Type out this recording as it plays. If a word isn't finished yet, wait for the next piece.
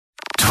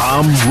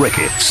Tom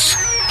Ricketts,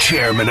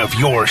 chairman of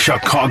your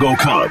Chicago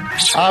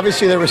Cubs.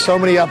 Obviously, there were so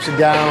many ups and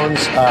downs,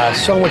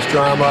 so much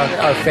drama.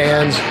 Our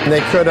fans, they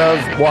could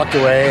have walked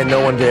away, and no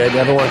one did.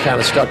 Everyone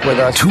kind of stuck with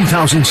us.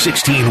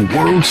 2016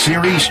 World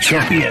Series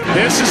champion.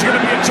 This is going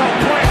to be a tough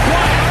play.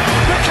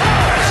 The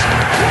Cubs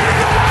win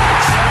the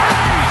World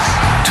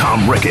Series!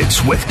 Tom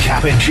Ricketts with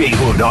Cap and J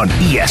Hood on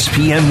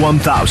ESPN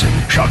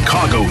 1000,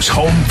 Chicago's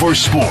home for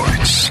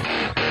sports.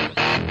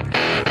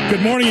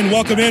 Good morning and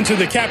welcome into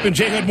the Cap and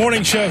J Hood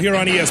Morning Show here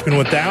on ESPN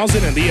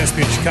 1000 and the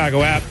ESPN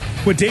Chicago app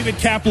with David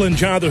Kaplan,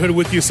 Jonathan Hood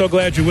with you. So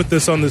glad you're with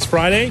us on this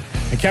Friday.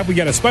 And Cap, we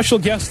got a special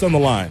guest on the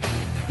line.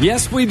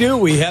 Yes, we do.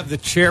 We have the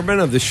chairman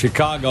of the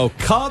Chicago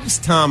Cubs,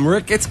 Tom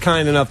Ricketts,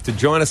 kind enough to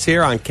join us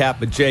here on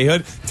Cap and J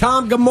Hood.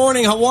 Tom, good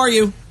morning. How are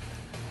you?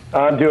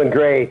 I'm doing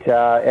great,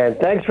 and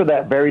thanks for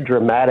that very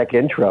dramatic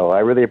intro. I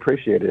really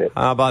appreciated it.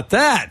 How about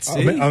that?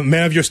 A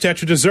man of your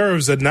stature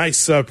deserves a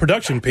nice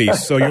production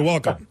piece, so you're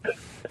welcome.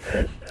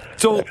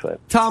 So,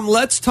 Excellent. Tom,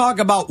 let's talk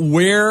about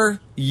where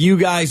you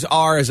guys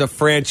are as a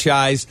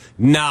franchise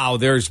now.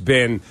 There's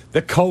been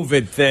the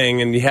COVID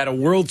thing, and you had a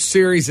World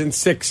Series in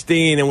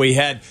 16, and we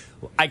had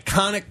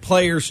iconic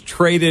players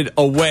traded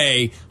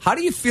away. How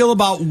do you feel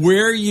about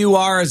where you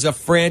are as a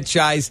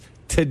franchise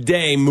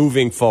today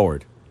moving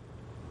forward?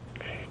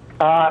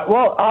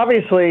 Well,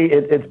 obviously,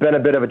 it's been a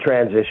bit of a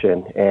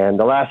transition, and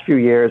the last few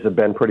years have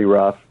been pretty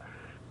rough.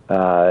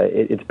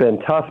 It's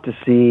been tough to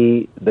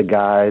see the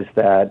guys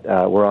that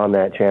were on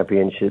that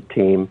championship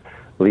team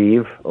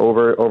leave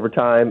over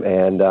time,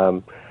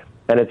 and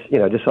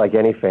it's just like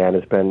any fan,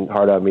 it's been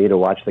hard on me to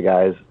watch the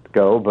guys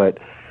go, but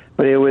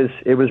it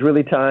was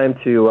really time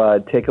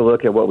to take a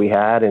look at what we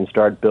had and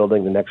start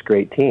building the next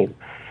great team,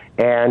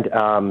 and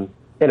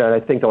I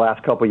think the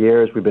last couple of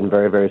years we've been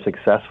very, very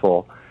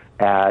successful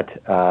at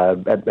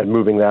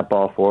moving that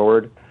ball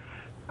forward.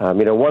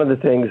 One of the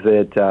things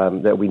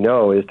that we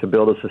know is to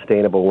build a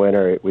sustainable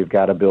winner, we've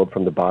got to build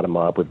from the bottom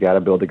up. We've got to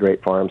build a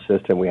great farm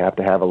system. We have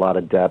to have a lot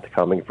of depth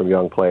coming from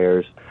young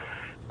players.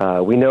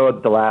 We know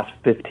that the last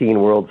 15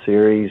 World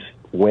Series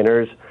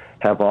winners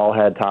have all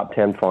had top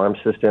 10 farm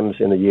systems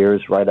in the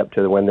years right up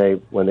to when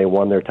they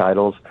won their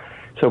titles.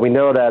 So we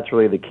know that's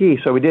really the key.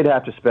 So we did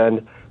have to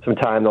spend some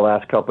time the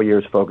last couple of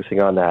years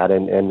focusing on that,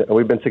 and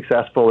we've been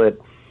successful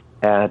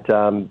at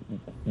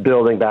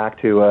building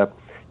back to a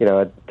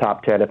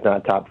top 10, if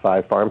not top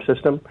 5 farm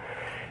system.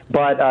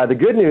 But the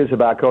good news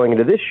about going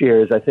into this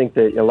year is I think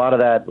that a lot of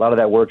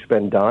that work's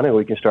been done, and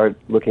we can start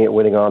looking at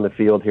winning on the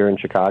field here in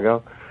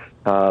Chicago.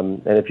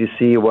 And if you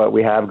see what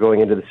we have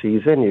going into the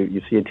season,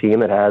 you see a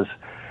team that has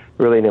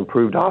really an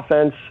improved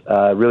offense,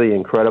 really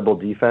incredible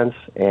defense,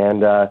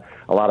 and a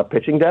lot of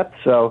pitching depth.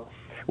 So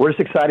we're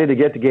just excited to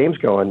get the games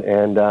going,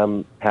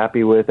 and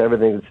happy with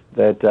everything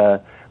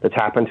that's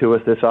happened to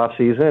us this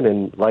offseason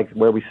and like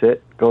where we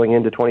sit going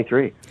into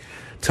 23.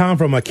 Tom,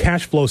 from a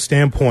cash flow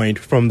standpoint,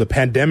 from the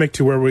pandemic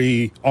to where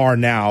we are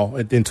now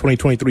in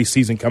 2023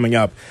 season coming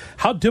up,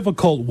 how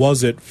difficult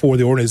was it for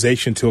the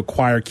organization to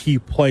acquire key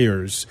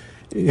players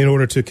in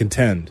order to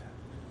contend?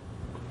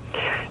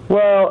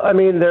 Well, I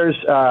mean, there's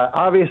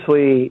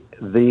obviously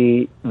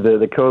the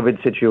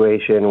COVID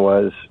situation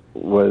was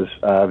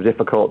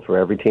difficult for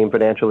every team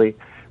financially,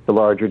 the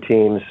larger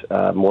teams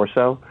more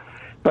so.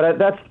 But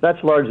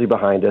that's largely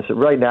behind us.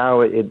 Right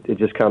now, it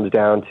just comes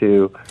down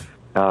to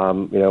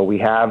we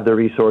have the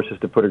resources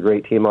to put a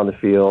great team on the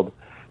field.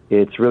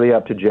 It's really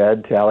up to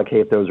Jed to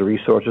allocate those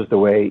resources the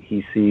way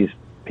he sees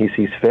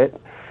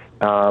fit.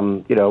 We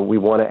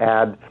want to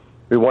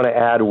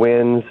add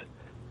wins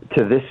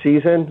to this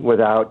season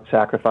without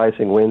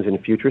sacrificing wins in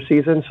future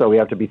seasons. So we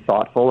have to be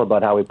thoughtful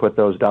about how we put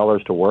those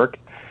dollars to work.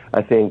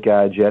 I think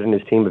Jed and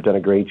his team have done a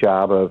great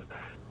job of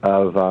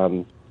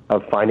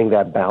finding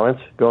that balance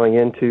going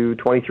into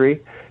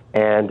 23,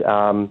 and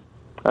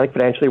I think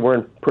financially we're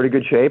in pretty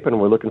good shape, and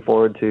we're looking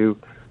forward to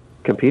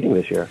competing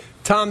this year.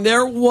 Tom,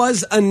 there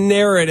was a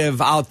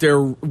narrative out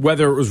there,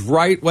 whether it was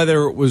right,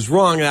 whether it was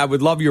wrong, and I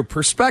would love your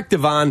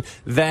perspective on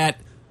that.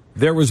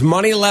 There was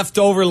money left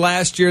over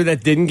last year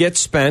that didn't get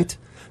spent.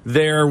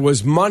 There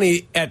was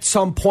money at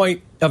some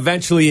point,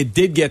 eventually it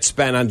did get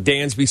spent on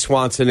Dansby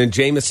Swanson and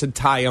Jameson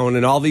Taillon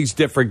and all these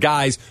different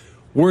guys.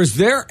 Was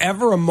there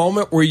ever a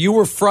moment where you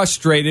were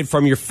frustrated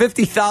from your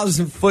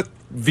 50,000-foot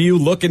view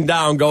looking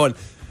down going,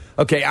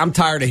 okay, I'm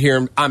tired of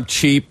hearing I'm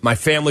cheap, my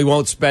family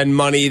won't spend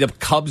money, the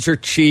Cubs are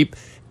cheap,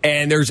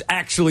 and there's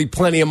actually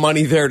plenty of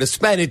money there to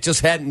spend, it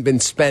just hadn't been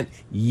spent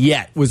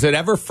yet? Was it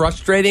ever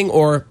frustrating,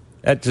 or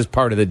that's just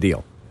part of the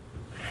deal?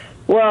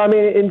 Well, I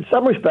mean, in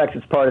some respects,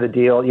 it's part of the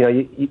deal.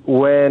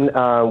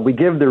 When we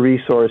give the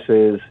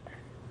resources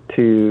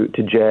to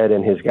Jed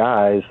and his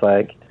guys,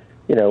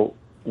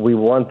 we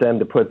want them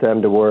to put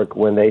them to work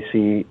when they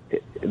think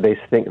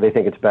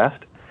it's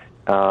best.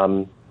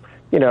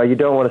 You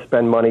don't want to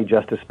spend money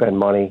just to spend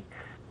money.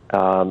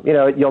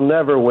 You'll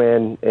never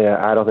win.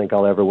 I don't think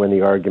I'll ever win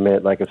the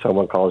argument. Like if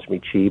someone calls me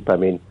cheap, I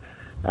mean,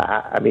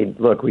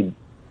 look, I don't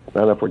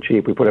know if we're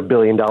cheap. We put $1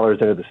 billion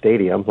into the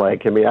stadium. I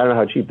don't know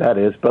how cheap that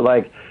is,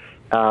 but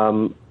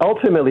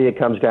ultimately it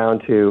comes down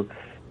to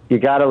you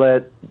got to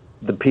let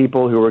the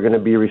people who are going to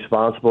be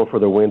responsible for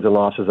the wins and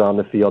losses on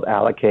the field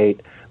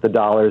allocate the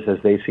dollars as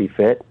they see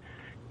fit.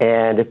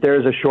 And if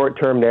there's a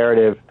short-term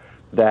narrative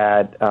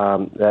that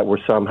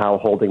we're somehow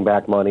holding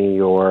back money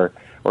or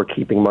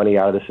keeping money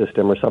out of the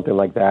system or something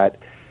like that,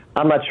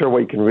 I'm not sure what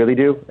you can really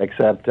do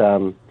except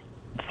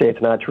say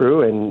it's not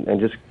true and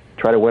just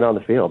try to win on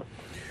the field.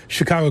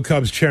 Chicago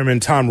Cubs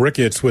chairman Tom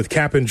Ricketts with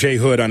Cap and J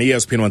Hood on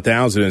ESPN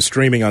 1000 and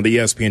streaming on the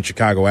ESPN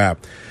Chicago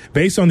app.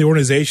 Based on the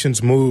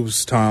organization's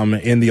moves, Tom,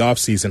 in the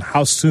offseason,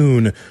 how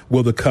soon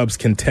will the Cubs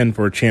contend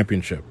for a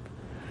championship?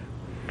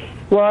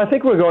 Well, I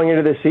think we're going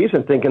into this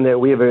season thinking that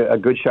we have a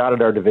good shot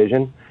at our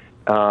division.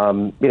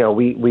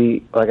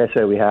 We like I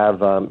said, we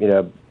have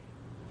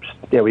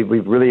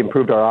we've really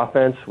improved our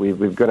offense. We're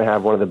going to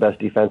have one of the best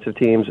defensive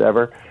teams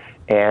ever,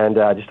 and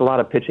just a lot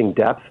of pitching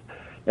depth.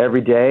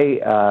 Every day,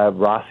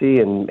 Rossi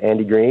and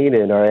Andy Green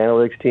and our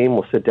analytics team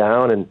will sit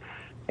down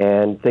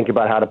and think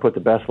about how to put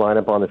the best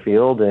lineup on the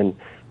field, and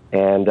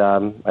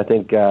I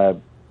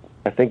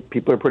think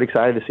people are pretty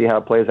excited to see how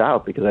it plays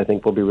out because I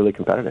think we'll be really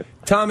competitive.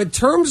 Tom, in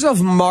terms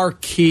of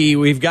marquee,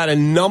 we've got a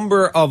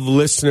number of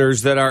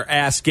listeners that are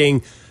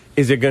asking,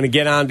 is it going to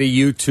get onto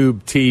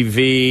YouTube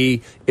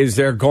TV? Is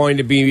there going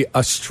to be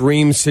a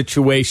stream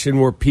situation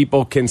where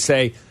people can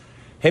say,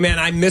 hey, man,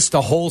 I missed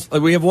a whole...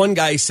 We have one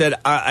guy who said,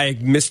 I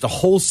missed a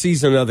whole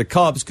season of the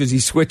Cubs because he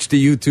switched to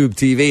YouTube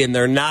TV, and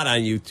they're not on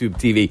YouTube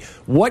TV.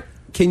 What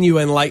can you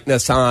enlighten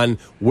us on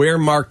where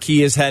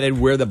marquee is headed,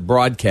 where the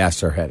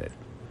broadcasts are headed?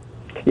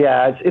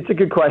 Yeah, it's a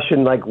good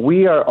question. Like,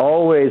 we are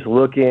always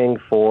looking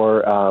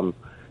for,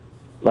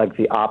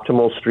 the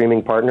optimal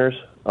streaming partners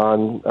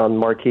on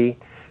Marquee.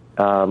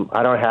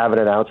 I don't have an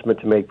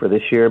announcement to make for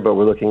this year, but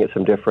we're looking at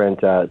some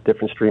different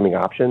streaming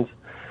options.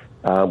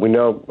 We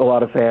know a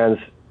lot of fans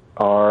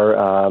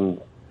are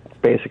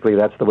basically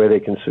that's the way they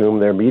consume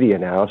their media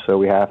now. So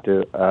we have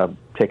to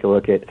take a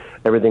look at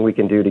everything we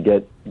can do to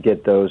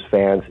get those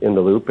fans in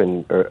the loop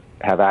and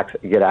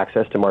get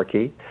access to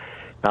Marquee.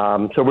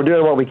 So we're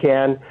doing what we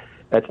can.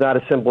 It's not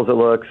as simple as it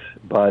looks,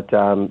 but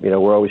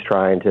we're always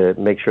trying to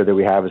make sure that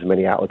we have as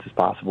many outlets as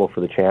possible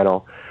for the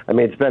channel. I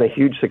mean, it's been a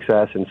huge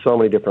success in so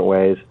many different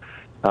ways.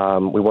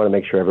 We want to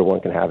make sure everyone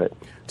can have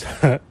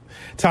it.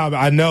 Tom,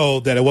 I know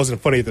that it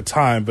wasn't funny at the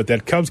time, but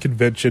that Cubs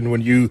convention,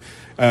 when you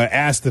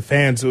asked the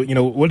fans,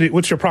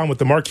 what's your problem with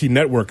the Marquee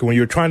Network? And when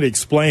you were trying to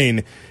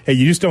explain, hey,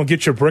 you just don't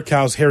get your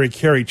Brickhouse Harry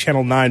Carey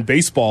Channel 9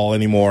 baseball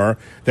anymore,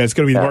 that it's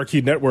going to be the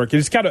Marquee Network.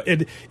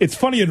 It's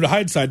funny in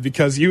hindsight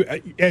because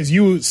as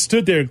you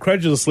stood there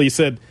incredulously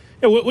said,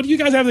 hey, what do you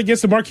guys have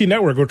against the Marquee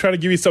Network? We're trying to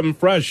give you something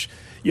fresh.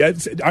 Yeah,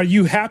 are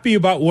you happy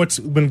about what's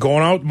been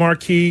going on with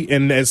Marquee?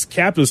 And as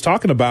Cap was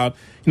talking about,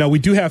 we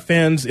do have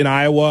fans in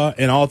Iowa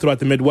and all throughout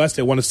the Midwest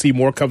that want to see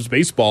more Cubs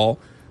baseball.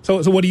 So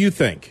what do you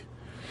think?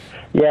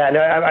 Yeah,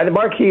 no, the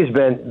Marquee's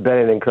been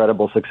an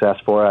incredible success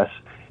for us.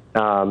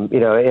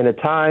 In a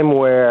time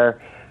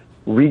where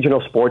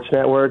regional sports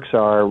networks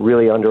are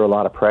really under a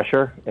lot of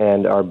pressure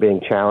and are being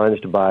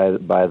challenged by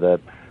the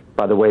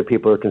way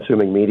people are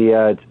consuming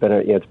media,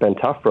 it's been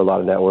tough for a lot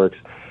of networks.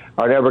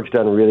 Our network's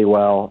done really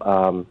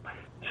well.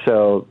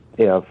 So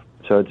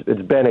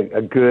it's been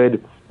a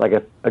good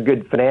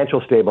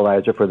financial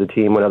stabilizer for the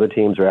team when other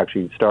teams are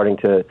actually starting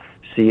to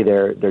see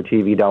their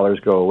TV dollars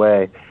go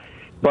away.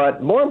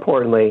 But more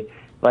importantly,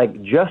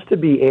 just to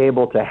be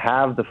able to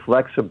have the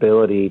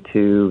flexibility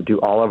to do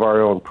all of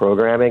our own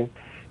programming,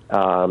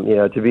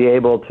 to be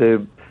able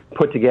to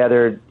put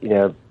together,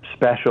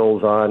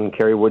 specials on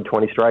Kerry Wood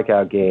 20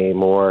 strikeout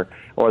game or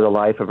the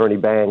life of Ernie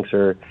Banks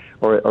or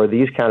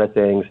these kind of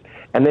things.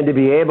 And then to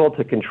be able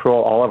to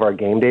control all of our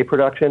game day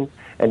production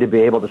and to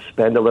be able to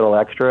spend a little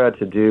extra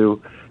to do,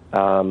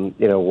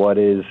 what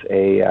is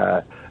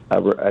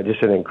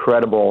just an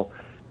incredible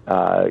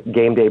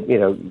game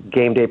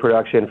day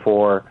production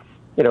for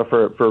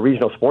a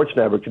regional sports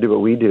network to do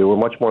what we do. We're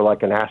much more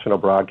like a national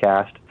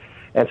broadcast,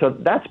 and so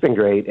that's been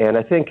great. And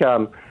I think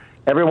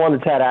everyone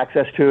that's had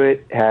access to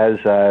it has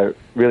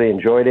really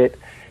enjoyed it.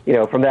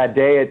 From that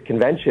day at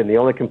convention, the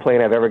only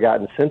complaint I've ever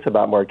gotten since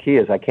about Marquee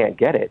is I can't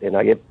get it. And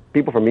I get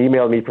people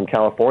emailing me from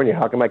California,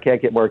 how come I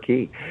can't get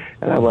Marquee?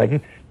 And I'm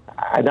like,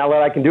 not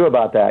what I can do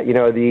about that. A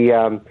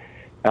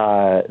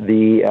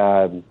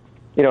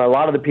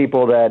lot of the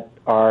people that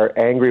are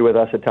angry with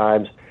us at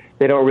times,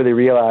 they don't really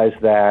realize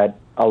that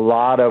a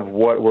lot of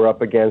what we're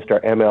up against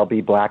are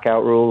MLB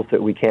blackout rules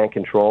that we can't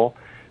control,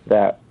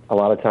 that a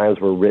lot of times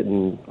were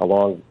written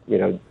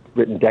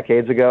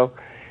decades ago.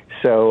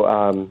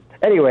 So,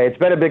 anyway, it's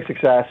been a big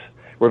success.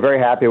 We're very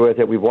happy with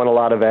it. We've won a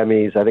lot of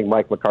Emmys. I think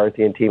Mike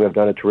McCarthy and team have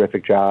done a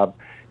terrific job,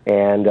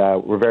 and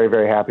we're very,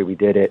 very happy we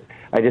did it.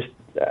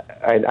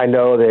 I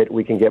know that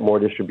we can get more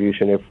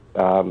distribution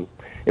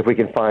if we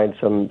can find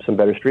some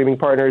better streaming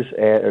partners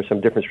or some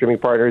different streaming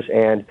partners,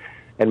 and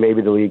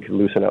maybe the league could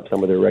loosen up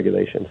some of their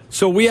regulations.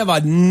 So we have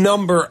a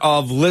number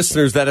of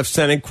listeners that have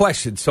sent in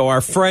questions. So our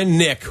friend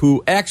Nick,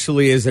 who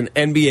actually is an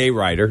NBA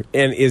writer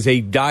and is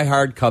a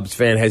diehard Cubs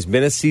fan, has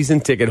been a season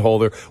ticket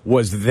holder,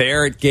 was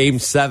there at Game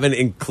 7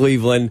 in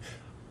Cleveland.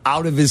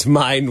 out of his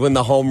mind when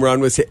the home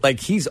run was hit. Like,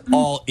 he's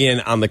all in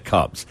on the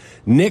Cubs.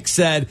 Nick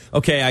said,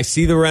 okay, I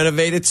see the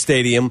renovated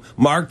stadium.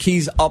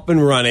 Marquee's up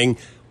and running.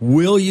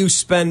 Will you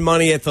spend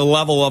money at the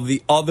level of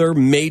the other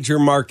major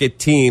market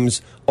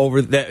teams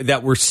over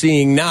that we're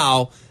seeing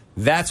now?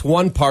 That's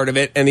one part of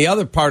it. And the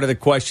other part of the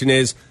question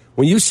is,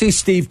 when you see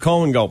Steve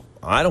Cohen go,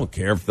 I don't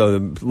care if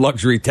the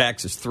luxury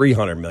tax is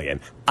 $300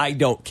 million. I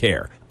don't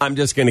care. I'm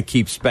just going to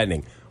keep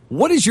spending.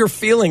 What is your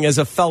feeling as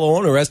a fellow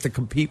owner who has to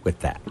compete with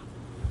that?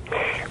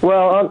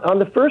 Well, on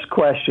the first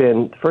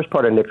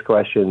part of Nick's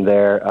question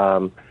there,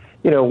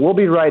 we'll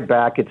be right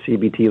back at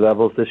CBT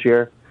levels this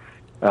year.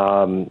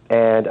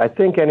 And I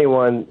think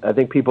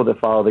people that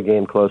follow the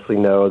game closely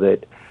know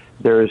that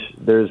there's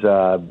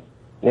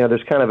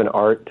kind of an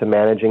art to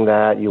managing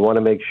that. You want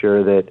to make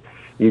sure that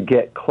you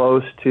get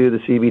close to the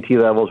CBT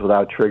levels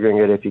without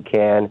triggering it if you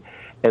can,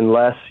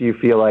 unless you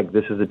feel like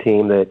this is a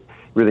team that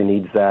really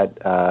needs that.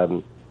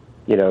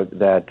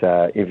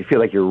 If you feel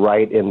like you're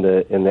right in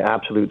the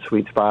absolute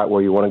sweet spot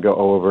where you want to go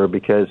over,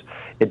 because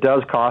it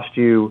does cost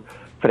you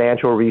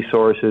financial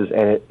resources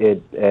and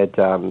it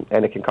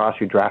can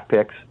cost you draft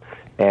picks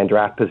and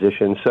draft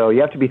positions. So you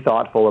have to be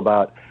thoughtful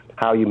about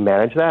how you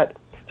manage that.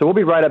 So we'll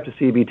be right up to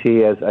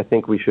CBT, as I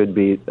think we should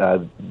be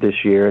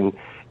this year, and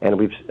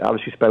we've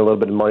obviously spent a little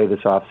bit of money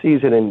this off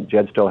season, and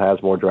Jed still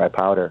has more dry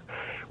powder.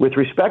 With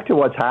respect to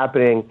what's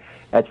happening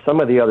at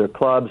some of the other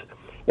clubs,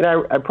 I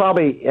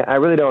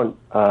really don't,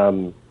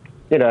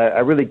 I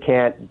really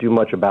can't do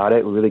much about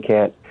it. We really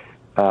can't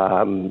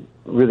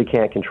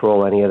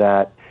control any of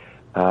that.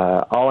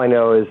 All I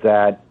know is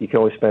that you can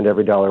only spend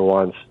every dollar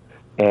once,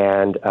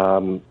 and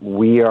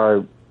we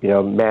are,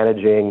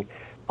 managing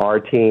our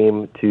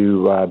team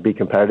to be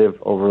competitive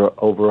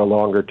over a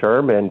longer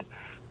term, and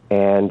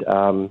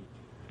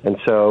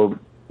so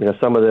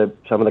some of the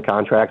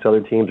contracts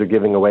other teams are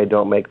giving away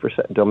don't make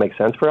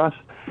sense for us,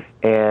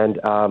 and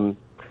I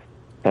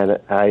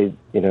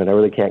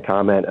really can't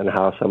comment on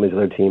how some of these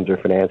other teams are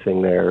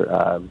financing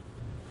their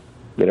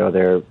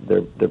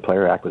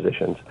player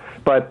acquisitions.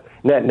 But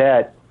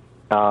net,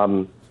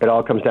 it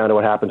all comes down to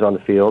what happens on the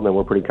field, and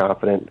we're pretty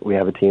confident we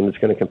have a team that's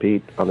going to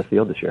compete on the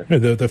field this year.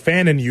 The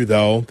fan in you,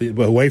 though,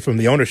 away from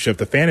the ownership,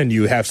 the fan in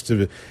you has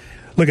to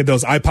look at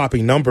those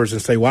eye-popping numbers and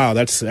say, "Wow,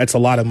 that's a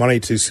lot of money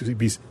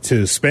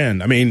to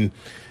spend." I mean,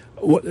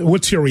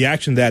 what's your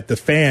reaction that the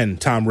fan,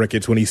 Tom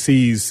Ricketts, when he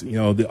sees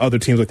the other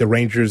teams like the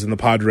Rangers and the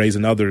Padres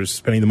and others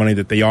spending the money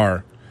that they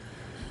are?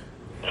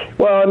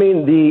 Well, I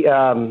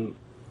mean,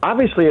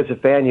 obviously as a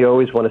fan, you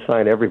always want to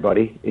sign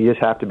everybody. You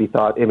just have to be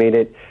thought. I mean,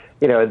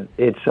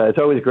 it's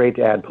always great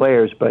to add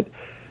players, but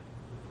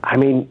I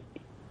mean,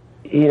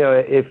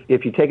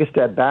 if you take a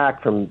step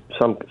back from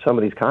some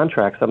of these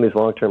contracts, some of these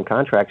long-term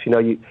contracts,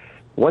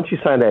 once you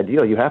sign that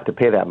deal, you have to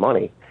pay that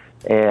money,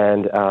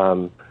 and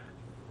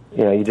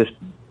you just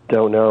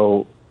don't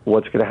know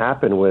what's going to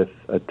happen with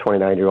a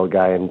 29-year-old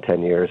guy in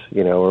 10 years,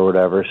 or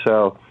whatever.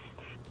 So,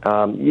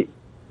 obviously,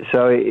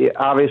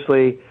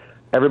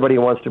 everybody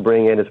wants to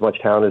bring in as much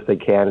talent as they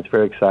can. It's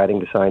very exciting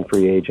to sign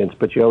free agents,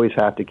 but you always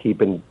have to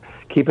keep it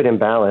in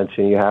balance,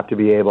 and you have to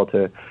be able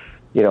to,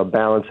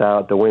 balance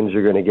out the wins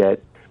you're going to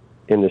get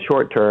in the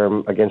short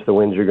term against the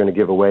wins you're going to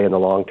give away in the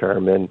long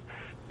term, and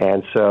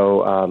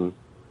so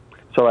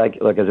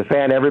look, as a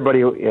fan,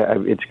 everybody,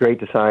 it's great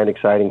to sign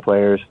exciting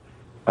players,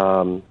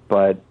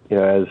 but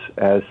as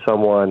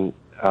someone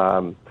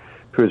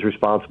who's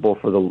responsible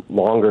for the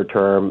longer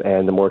term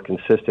and the more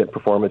consistent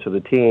performance of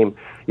the team,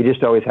 you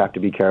just always have to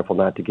be careful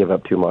not to give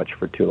up too much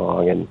for too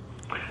long, and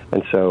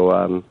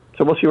so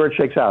we'll see where it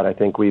shakes out. I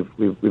think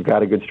we've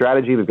got a good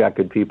strategy, we've got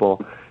good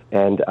people,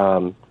 and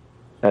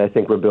I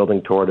think we're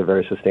building toward a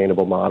very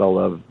sustainable model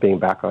of being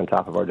back on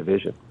top of our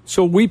division.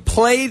 So we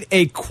played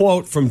a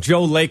quote from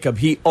Joe Lacob.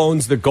 He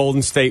owns the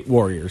Golden State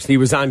Warriors. He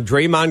was on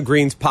Draymond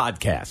Green's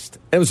podcast.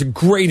 It was a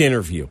great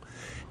interview.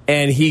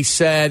 And he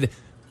said,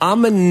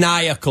 I'm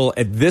maniacal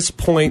at this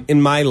point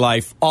in my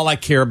life. All I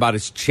care about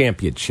is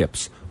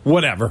championships.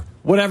 Whatever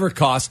it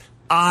costs.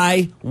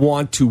 I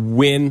want to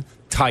win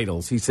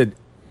titles. He said,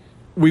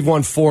 we've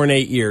won 4 in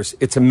 8 years.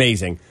 It's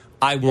amazing.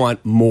 I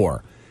want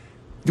more.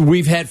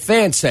 We've had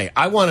fans say,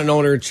 I want an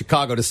owner in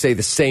Chicago to say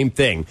the same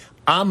thing.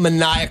 I'm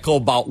maniacal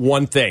about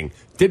one thing.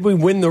 Did we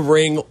win the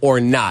ring or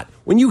not?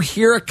 When you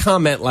hear a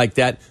comment like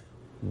that,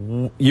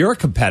 you're a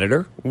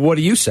competitor. What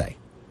do you say?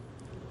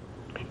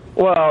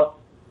 Well,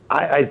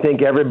 I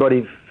think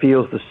everybody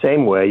feels the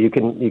same way. You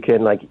can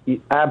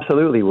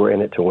absolutely we're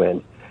in it to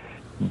win.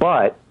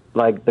 But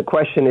the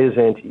question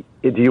isn't,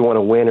 do you want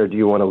to win or do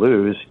you want to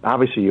lose?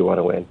 Obviously you want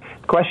to win.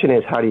 The question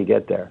is, how do you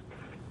get there?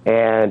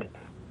 And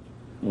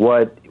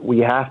what we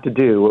have to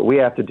do, what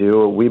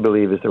we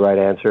believe is the right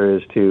answer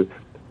is to,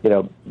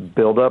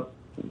 build up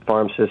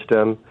farm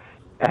system,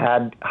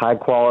 add high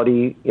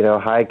quality,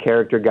 high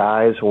character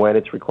guys when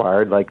it's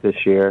required, like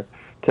this year,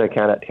 to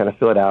kind of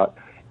fill it out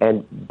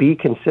and be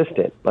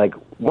consistent. Like,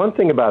 one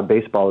thing about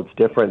baseball that's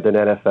different than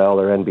NFL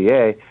or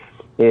NBA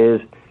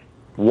is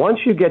once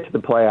you get to the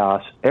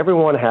playoffs,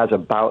 everyone has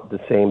about the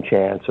same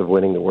chance of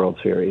winning the World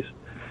Series.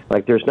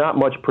 Like, there's not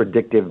much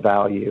predictive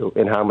value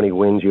in how many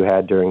wins you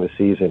had during the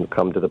season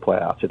come to the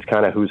playoffs. It's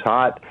kind of who's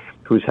hot,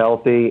 who's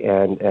healthy,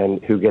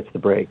 and who gets the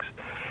breaks.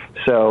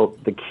 So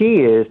the key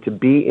is to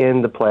be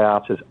in the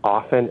playoffs as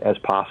often as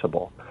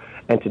possible.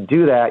 And to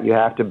do that, you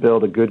have to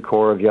build a good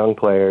core of young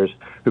players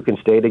who can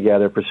stay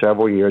together for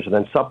several years and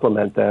then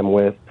supplement them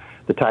with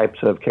the type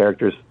of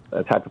players,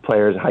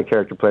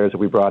 high-character players that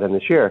we brought in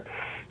this year.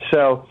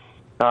 So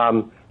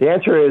the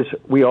answer is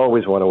we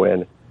always want to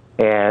win,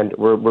 and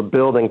we're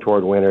building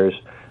toward winners.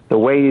 The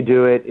way you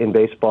do it in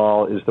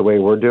baseball is the way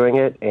we're doing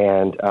it,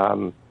 and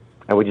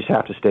we just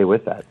have to stay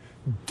with that.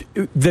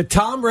 The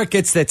Tom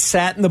Ricketts that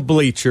sat in the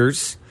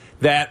bleachers,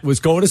 that was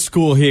going to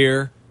school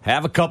here,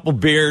 have a couple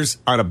beers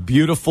on a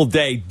beautiful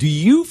day,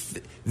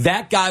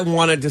 that guy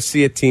wanted to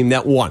see a team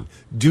that won.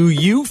 Do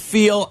you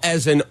feel,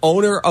 as an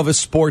owner of a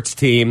sports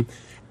team,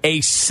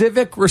 a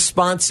civic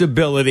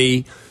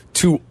responsibility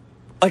to,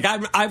 like,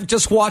 I've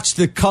just watched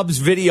the Cubs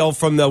video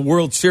from the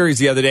World Series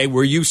the other day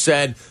where you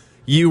said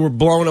you were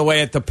blown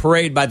away at the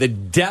parade by the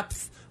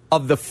depth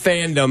of the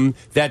fandom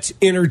that's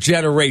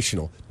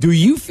intergenerational. Do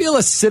you feel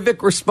a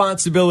civic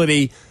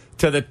responsibility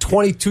to the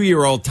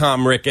 22-year-old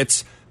Tom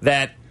Ricketts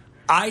that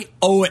I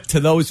owe it to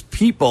those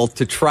people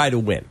to try to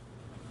win?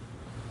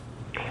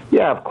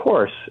 Yeah, of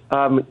course.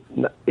 And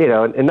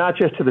not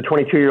just to the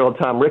 22-year-old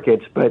Tom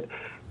Ricketts, but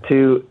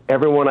to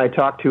everyone I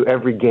talk to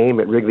every game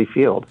at Wrigley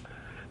Field.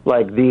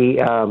 Like, you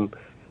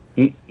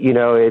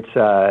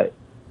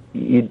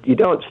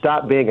don't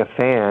stop being a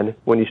fan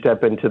when you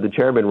step into the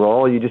chairman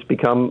role. You just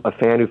become a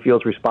fan who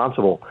feels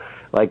responsible.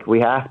 Like, we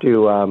have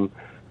to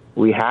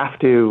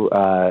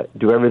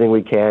do everything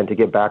we can to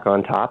get back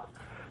on top.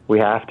 We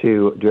have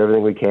to do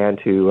everything we can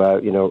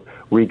to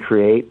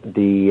recreate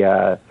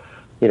the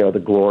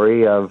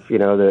glory of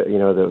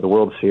the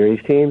World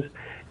Series teams.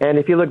 And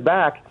if you look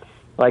back,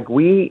 like,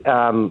 we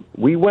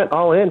went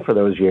all in for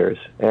those years,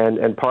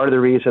 and part of the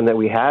reason that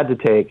we had to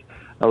take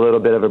a little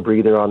bit of a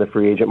breather on the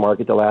free agent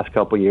market the last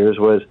couple of years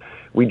was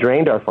we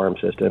drained our farm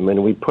system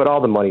and we put all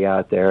the money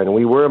out there, and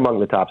we were among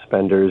the top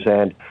spenders,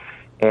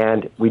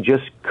 and we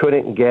just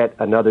couldn't get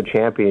another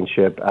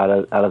championship out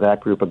of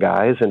that group of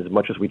guys, and as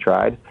much as we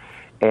tried.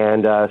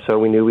 And so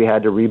we knew we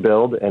had to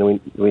rebuild,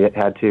 and we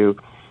had to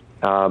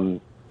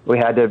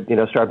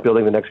start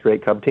building the next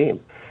great Cub team.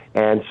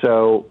 And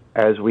so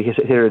as we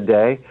sit here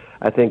today,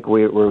 I think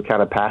we're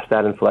kind of past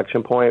that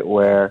inflection point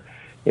where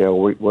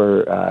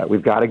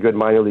we've got a good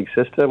minor league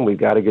system, we've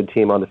got a good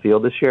team on the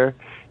field this year,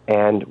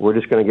 and we're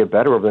just going to get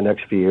better over the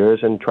next few years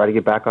and try to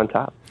get back on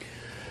top.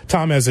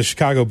 Tom, as the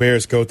Chicago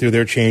Bears go through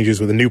their changes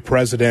with a new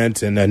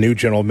president and a new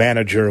general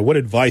manager, what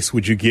advice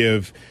would you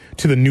give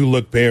to the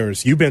new-look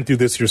Bears? You've been through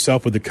this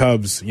yourself with the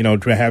Cubs,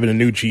 having a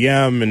new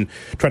GM and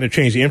trying to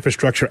change the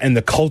infrastructure and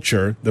the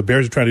culture. The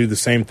Bears are trying to do the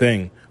same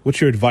thing. What's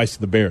your advice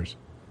to the Bears?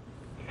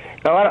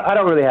 No, I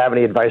don't really have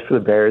any advice for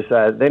the Bears.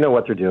 They know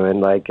what they're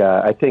doing. Like,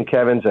 I think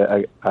Kevin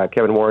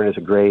Warren is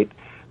a great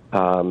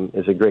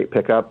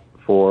pickup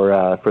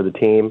for the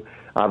team.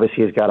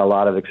 Obviously, he's got a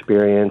lot of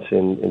experience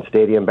in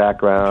stadium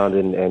background,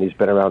 and he's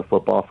been around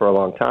football for a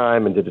long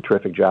time and did a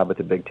terrific job at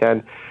the Big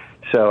Ten.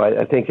 So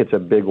I think it's a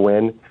big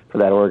win for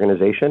that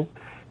organization.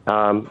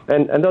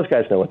 And those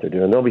guys know what they're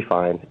doing. They'll be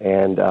fine.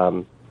 And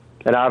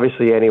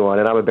obviously anyone,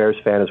 and I'm a Bears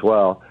fan as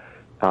well,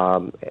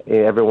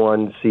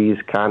 everyone sees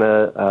kind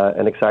of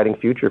an exciting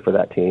future for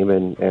that team,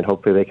 and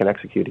hopefully they can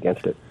execute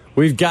against it.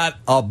 We've got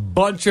a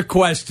bunch of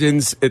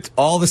questions. It's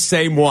all the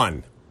same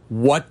one.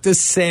 What does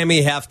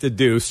Sammy have to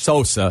do,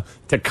 Sosa,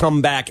 to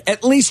come back,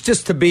 at least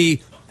just to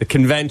be the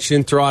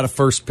convention, throw out a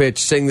first pitch,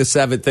 sing the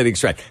seventh inning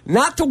stretch?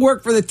 Not to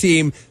work for the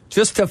team,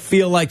 just to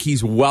feel like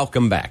he's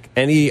welcome back.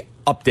 Any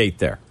update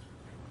there?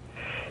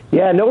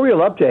 Yeah, no real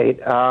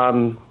update.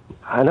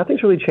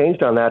 Nothing's really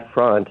changed on that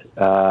front.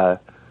 I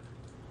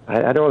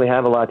don't really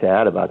have a lot to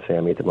add about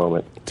Sammy at the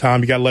moment. Tom,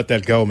 you got to let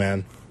that go,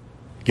 man.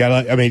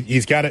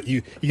 He's got to.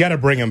 You got to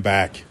bring him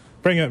back.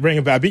 Bring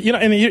him back. But,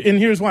 and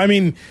here's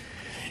why.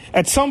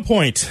 At some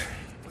point,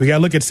 we got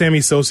to look at Sammy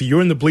Sosa.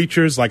 You're in the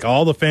bleachers, like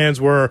all the fans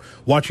were,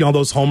 watching all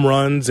those home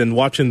runs and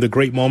watching the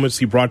great moments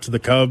he brought to the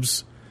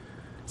Cubs.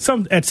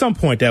 At some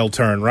point, that'll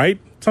turn, right?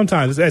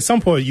 At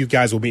some point, you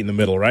guys will meet in the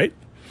middle, right?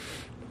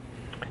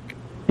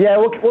 Yeah,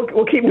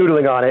 we'll keep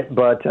noodling on it,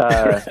 but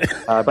I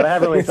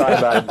haven't really thought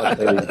about it much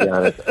lately, to be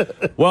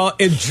honest. Well,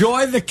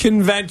 enjoy the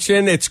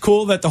convention. It's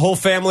cool that the whole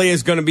family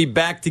is going to be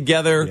back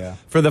together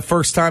for the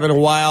first time in a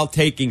while,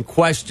 taking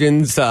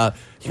questions.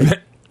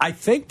 I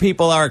think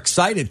people are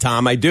excited,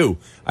 Tom. I do.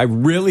 I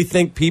really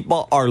think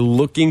people are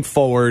looking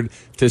forward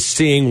to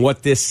seeing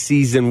what this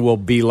season will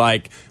be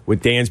like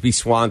with Dansby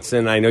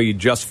Swanson. I know you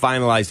just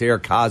finalized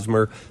Eric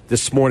Hosmer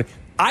this morning.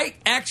 I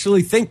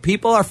actually think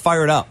people are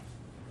fired up.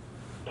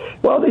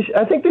 Well,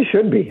 I think they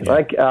should be. Yeah.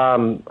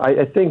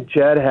 I think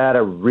Jed had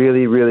a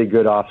really, really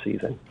good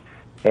offseason.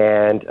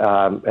 And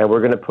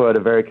we're going to put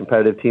a very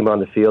competitive team on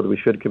the field. We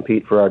should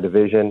compete for our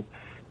division.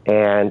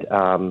 And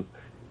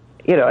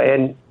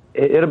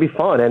it'll be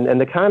fun.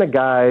 And the kind of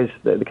guys,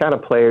 the kind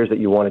of players that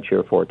you want to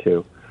cheer for,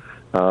 too.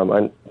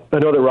 And I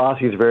know that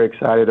Rossi is very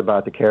excited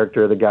about the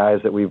character of the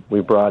guys that we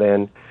brought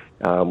in.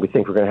 We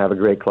think we're going to have a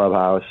great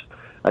clubhouse.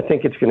 I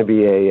think it's going to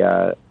be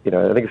I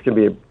think it's going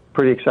to be a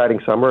pretty exciting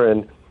summer,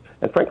 and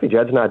frankly,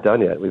 Jed's not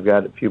done yet. We've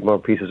got a few more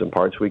pieces and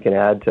parts we can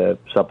add to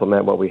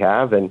supplement what we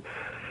have, and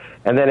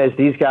then as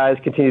these guys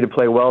continue to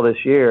play well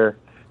this year,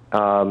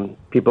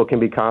 people can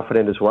be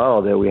confident as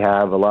well that we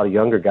have a lot of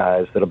younger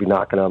guys that'll be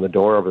knocking on the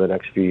door over the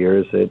next few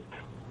years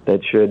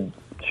that should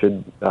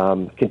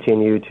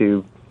continue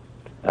to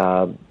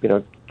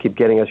keep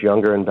getting us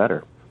younger and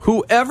better.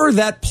 Whoever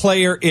that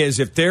player is,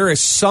 if there is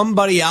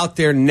somebody out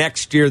there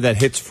next year that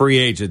hits free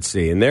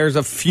agency, and there's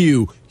a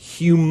few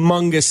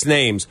humongous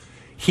names,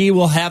 he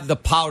will have the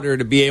powder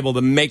to be able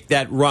to make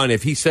that run.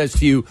 If he says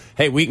to you,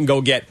 hey, we can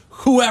go get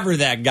whoever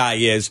that guy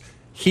is,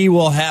 he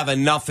will have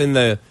enough in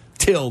the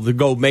till to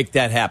go make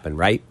that happen,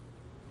 right?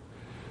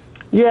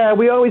 Yeah,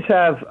 we always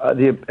have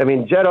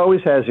Jed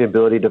always has the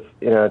ability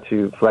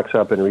to flex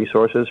up in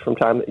resources from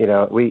time.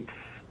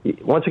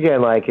 Once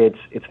again, like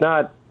it's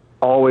not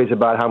always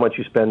about how much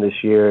you spend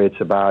this year.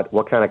 It's about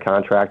what kind of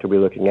contract are we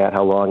looking at,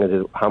 how long is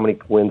it, how many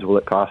wins will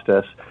it cost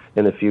us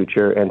in the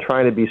future, and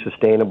trying to be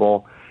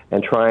sustainable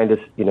and trying to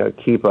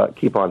keep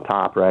on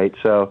top, right?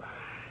 So,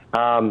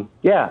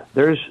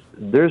 there's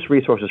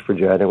resources for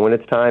Jed, and when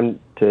it's time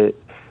to,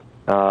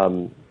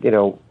 and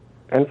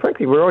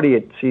frankly, we're already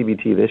at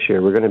CBT this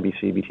year. We're going to be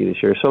CBT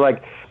this year, so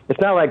it's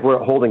not like we're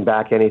holding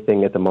back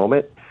anything at the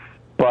moment,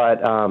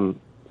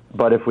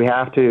 but if we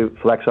have to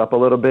flex up a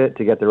little bit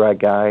to get the right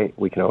guy,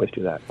 we can always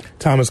do that.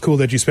 Tom, it's cool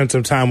that you spent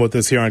some time with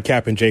us here on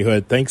Cap and J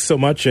Hood. Thanks so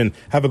much, and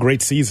have a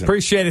great season.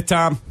 Appreciate it,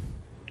 Tom.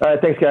 All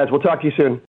right, thanks, guys. We'll talk to you soon.